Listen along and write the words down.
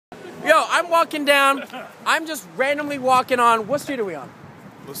I'm walking down. I'm just randomly walking on. What street are we on?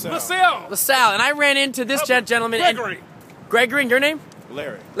 LaSalle. And I ran into this gentleman. Gregory. Gregory, and your name?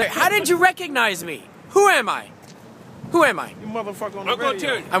 Larry. How did you recognize me? Who am I? Who am I? You motherfucker on the I'm gonna radio.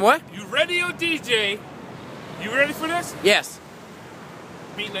 tell you. I'm what? You radio DJ. You ready for this? Yes.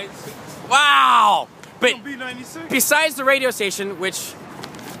 B96. Wow. But B96. besides the radio station, which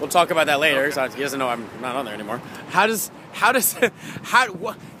we'll talk about that later, because he doesn't know I'm not on there anymore.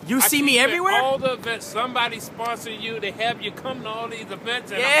 You see me everywhere? All the events, somebody sponsor you. They have you come to all these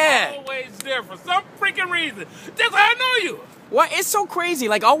events, and Yeah. I'm always there for some freaking reason. That's how I know you. Why? It's so crazy.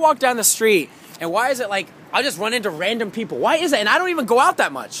 Like, I'll walk down the street, and why is it like I'll just run into random people? Why is it? And I don't even go out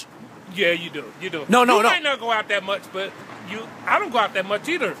that much. Yeah, you do. You do. No. You might not go out that much, but I don't go out that much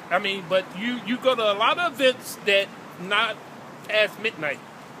either. I mean, but you go to a lot of events that not past midnight,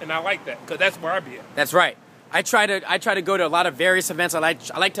 and I like that because that's where I be at. That's right. I try to go to a lot of various events. I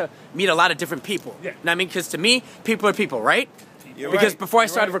like to meet a lot of different people. Yeah. You know what I mean? Because to me, people are people, right? You're Because right. before I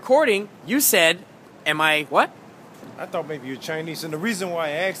started recording, you said, "Am I what?" I thought maybe you're Chinese, and the reason why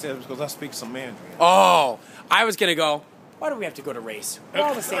I asked that is because I speak some Mandarin. Oh, I was gonna go. Why do we have to go to race? We're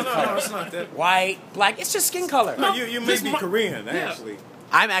all the same No, color. it's not that. White, black. It's just skin color. No, you may be Korean, actually.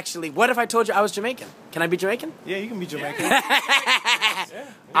 I'm actually. What if I told you I was Jamaican? Can I be Jamaican? Yeah, you can be Jamaican.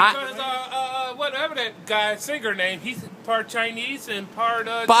 Because whatever that guy singer name, he's part Chinese and part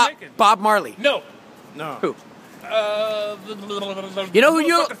Jamaican. Bob Marley. No. No. Who? You know who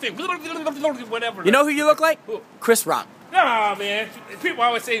you- whatever. You know who you look like? Who? Chris Rock. Nah, man. People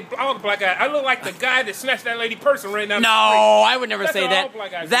always say I look black guy. I look like the guy that snatched that lady person right now. No, I would never That's say what that. all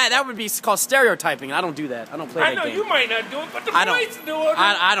black guys That would be called stereotyping. And I don't do that. I don't play that I know game. you might not do it, but the I whites do don't. it.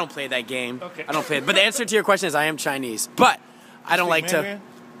 I don't play that game. Okay. I don't play it. But the answer to your question is I am Chinese. But I don't like to. Mandarin?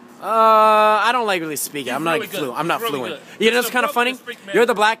 I don't like really speak it. I'm not really good. fluent. I'm not He's really fluent. good. You know, it's He's kind of a funny. brother that speaks You're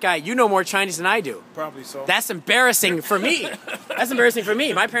the Mandarin. black guy. You know more Chinese than I do. Probably so. That's embarrassing for me. That's embarrassing for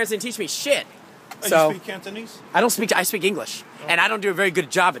me. My parents didn't teach me shit. Oh, So you speak Cantonese? I don't speak. I speak English, and I don't do a very good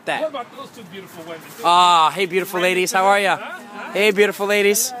job at What that. about those two beautiful women? Hey, beautiful ladies. How are ya? Hey, beautiful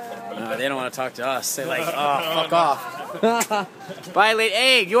ladies. They don't want to talk to us. They're like, fuck off. Bye, lady.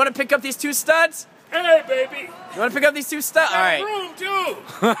 Hey, you want to pick up these two studs? Hey, baby. You want to pick up these two studs? All right. Room too.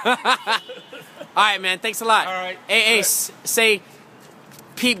 All right, man. Thanks a lot. All right. Hey, say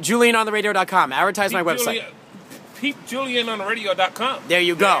peep JulianOnTheRadio.com. Advertise my website. PeepJulianOnTheRadio.com. There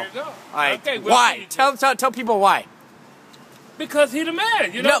you go. There you go. All right. Okay, we'll Why? see. Tell people why. Because he the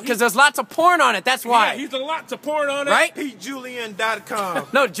man, you know. No, because there's lots of porn on it. That's why. Yeah, he's a lot to porn on it. Right? PeteJulian.com.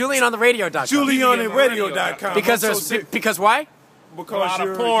 No, JulianOnTheRadio.com. JulianOnTheRadio.com. Because why? A Because lot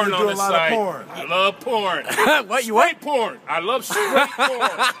you're of porn you on do the a lot site. of porn. I love porn. What? You what? Straight porn. I love straight porn.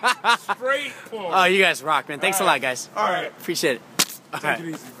 Straight porn. Oh, you guys rock, man. Thanks a lot, guys. All right. Appreciate it. All Take right. it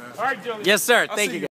easy, man. All right, Julian. Yes, sir. I'll Thank see you. you.